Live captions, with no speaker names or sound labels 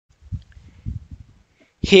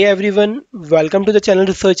Hey everyone, welcome to the channel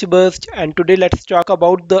Research Burst, and today let's talk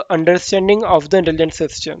about the understanding of the intelligent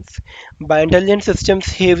systems. By intelligent systems,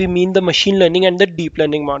 here we mean the machine learning and the deep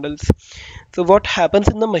learning models. So what happens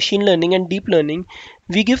in the machine learning and deep learning,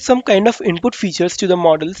 we give some kind of input features to the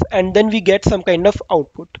models and then we get some kind of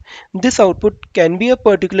output. This output can be a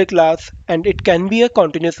particular class and it can be a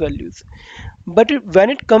continuous values. But when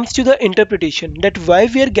it comes to the interpretation that why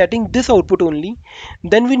we are getting this output only,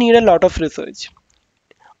 then we need a lot of research.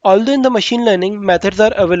 Although in the machine learning methods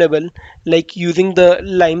are available, like using the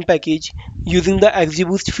lime package, using the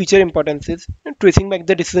XGBoost feature importances, tracing back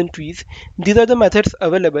the decision trees, these are the methods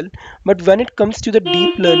available. But when it comes to the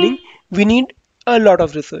deep learning, we need a lot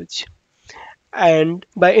of research. And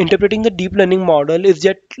by interpreting the deep learning model is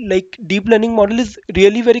that like deep learning model is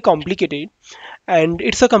really very complicated and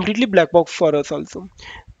it's a completely black box for us also.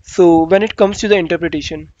 So when it comes to the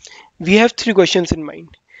interpretation, we have three questions in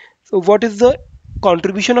mind. So what is the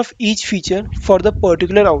contribution of each feature for the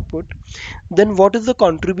particular output? Then what is the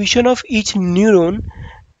contribution of each neuron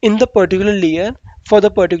in the particular layer for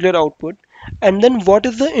the particular output? And then what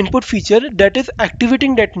is the input feature that is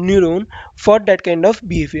activating that neuron for that kind of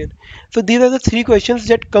behavior? So these are the three questions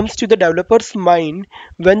that comes to the developer's mind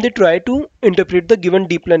when they try to interpret the given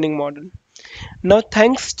deep learning model. Now,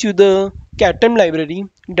 thanks to the Captum Library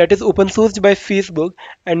that is open sourced by Facebook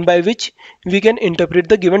and by which we can interpret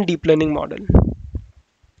the given deep learning model.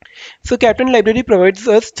 So Captain Library provides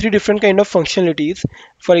us three different kind of functionalities.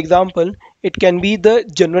 For example, it can be the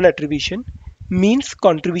general attribution, means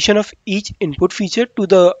contribution of each input feature to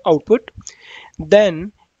the output.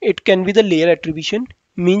 Then it can be the layer attribution,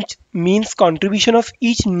 means contribution of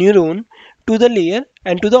each neuron to the layer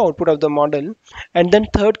and to the output of the model. And then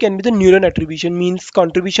third can be the neuron attribution, means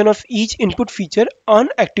contribution of each input feature on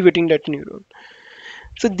activating that neuron.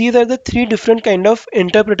 So these are the three different kind of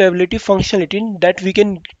interpretability functionality that we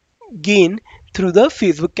can gain through the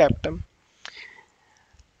Facebook Captum.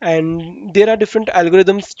 And there are different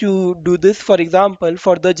algorithms to do this. For example,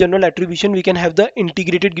 for the general attribution we can have the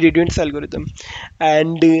integrated gradients algorithm,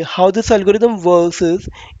 and how this algorithm works is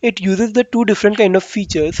it uses the two different kind of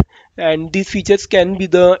features, and these features can be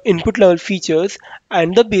the input level features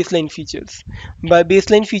and the baseline features. By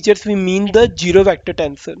baseline features we mean the zero vector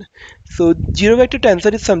tensor. So zero vector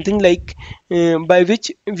tensor is something like by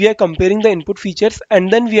which we are comparing the input features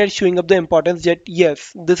and then we are showing up the importance that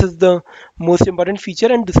yes, this is the most important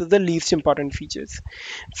feature and this is the least important features.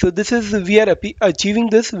 So this is we are achieving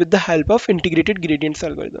this with the help of integrated gradients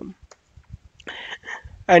algorithm.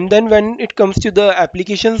 And then when it comes to the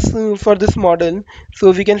applications for this model,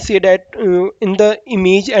 so we can say that in the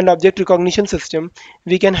image and object recognition system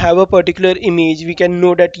we can have a particular image. We can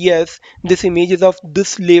know that yes, this image is of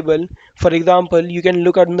this label. For example, you can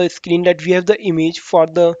look on the screen that we have the image for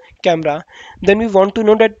the camera. Then we want to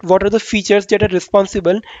know that what are the features that are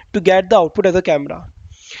responsible to get the output as a camera,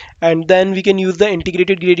 and then we can use the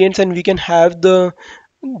integrated gradients and we can have the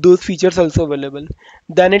those features also available.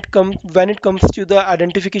 Then it comes when it comes to the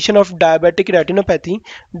identification of diabetic retinopathy,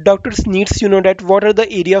 doctors needs to know that what are the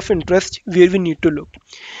area of interest where we need to look.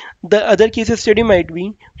 The other case study might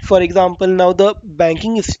be, for example, now the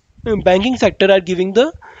banking sector are giving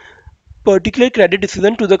the particular credit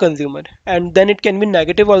decision to the consumer, and then it can be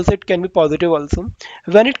negative also, it can be positive also.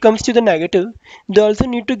 When it comes to the negative, they also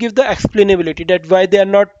need to give the explainability that why they are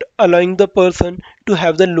not allowing the person to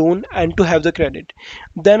have the loan and to have the credit.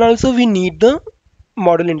 Then also we need the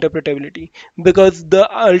model interpretability, because the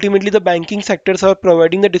ultimately the banking sectors are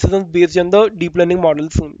providing the decisions based on the deep learning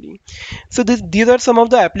models only. So these are some of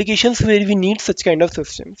the applications where we need such kind of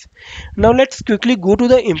systems. Now let's quickly go to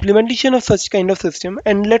the implementation of such kind of system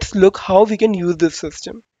and let's look how we can use this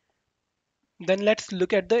system. Then let's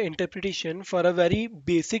look at the interpretation for a very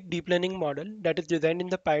basic deep learning model that is designed in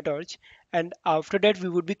the Pytorch, and after that we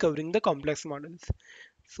would be covering the complex models.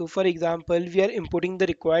 So for example, we are importing the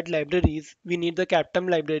required libraries. We need the Captum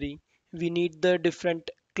library. We need the different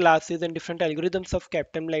classes and different algorithms of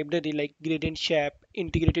Captum library like gradient shape,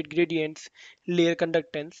 integrated gradients, layer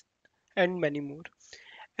conductance, and many more.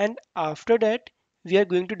 And after that, we are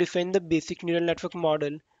going to define the basic neural network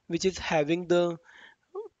model, which is having the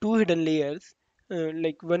two hidden layers.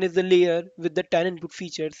 Like one is the layer with the 10 input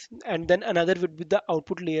features, and then another would be the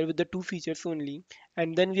output layer with the two features only.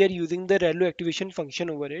 And then we are using the ReLU activation function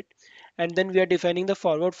over it. And then we are defining the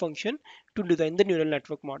forward function to design the neural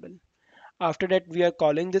network model. After that, we are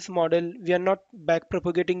calling this model. We are not back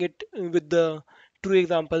propagating it with the true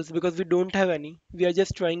examples because we don't have any. We are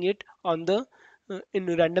just trying it on the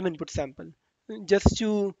in random input sample, just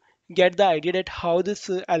to get the idea that how this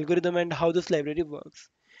algorithm and how this library works.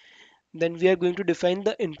 Then we are going to define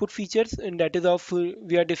the input features, and that is of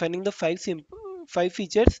we are defining the five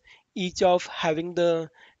features, each of having the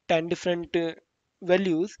 10 different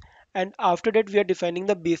values. And after that, we are defining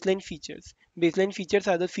the baseline features. Baseline features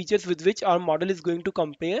are the features with which our model is going to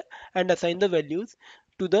compare and assign the values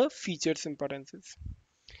to the features importances.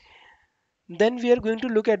 Then we are going to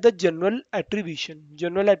look at the general attribution.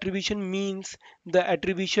 General attribution means the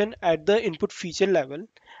attribution at the input feature level.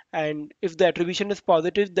 And if the attribution is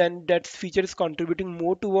positive, then that feature is contributing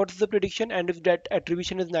more towards the prediction. And if that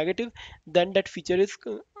attribution is negative, then that feature is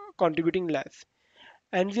contributing less.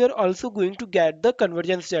 And we are also going to get the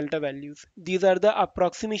convergence delta values. These are the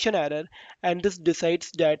approximation error, and this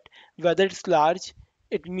decides that whether it's large,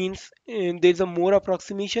 it means there's a more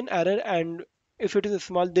approximation error, and if it is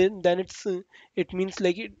small, then it means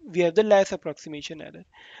like we have the less approximation error.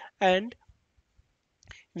 And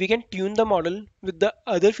we can tune the model with the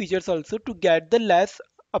other features also to get the less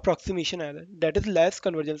approximation error, that is less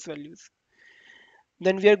convergence values.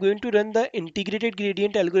 Then we are going to run the integrated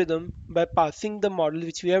gradient algorithm by passing the model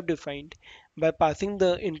which we have defined. By passing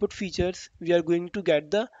the input features, we are going to get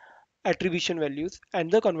the attribution values and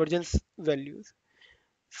the convergence values.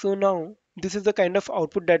 So now this is the kind of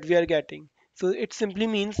output that we are getting. So it simply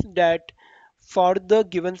means that for the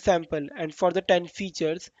given sample and for the 10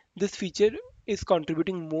 features, this feature is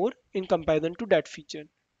contributing more in comparison to that feature.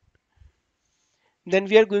 Then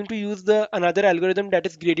we are going to use the another algorithm, that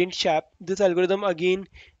is gradient shap. This algorithm again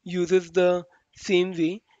uses the same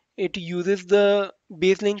way. It uses the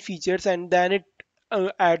baseline features and then it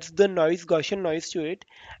adds the noise, Gaussian noise to it.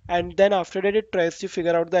 And then after that it tries to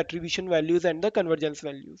figure out the attribution values and the convergence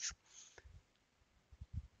values.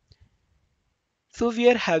 So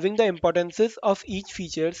we are having the importances of each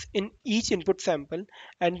features in each input sample,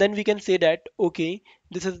 and then we can say that okay,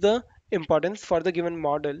 this is the importance for the given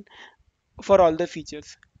model for all the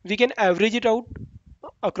features. We can average it out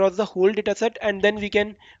across the whole dataset, and then we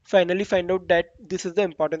can finally find out that this is the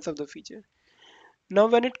importance of the feature. Now,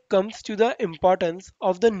 when it comes to the importance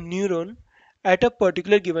of the neuron at a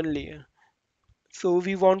particular given layer, so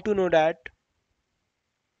we want to know that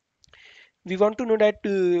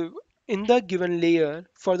in the given layer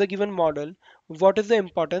for the given model, what is the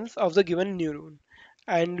importance of the given neuron,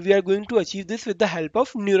 and we are going to achieve this with the help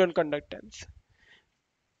of neuron conductance.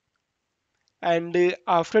 And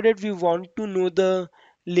after that we want to know the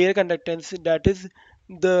layer conductance, that is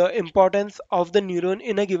the importance of the neuron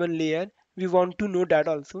in a given layer. We want to know that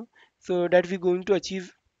also, so that we're going to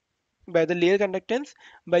achieve by the layer conductance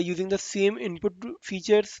by using the same input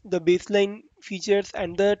features, the baseline features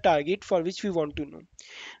and the target for which we want to know.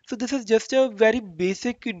 So this is just a very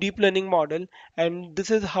basic deep learning model, and this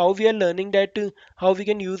is how we are learning that how we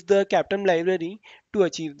can use the Captum library to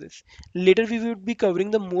achieve this. Later we would be covering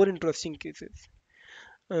the more interesting cases.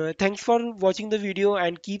 Thanks for watching the video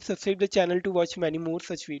and keep subscribe the channel to watch many more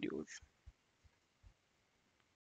such videos.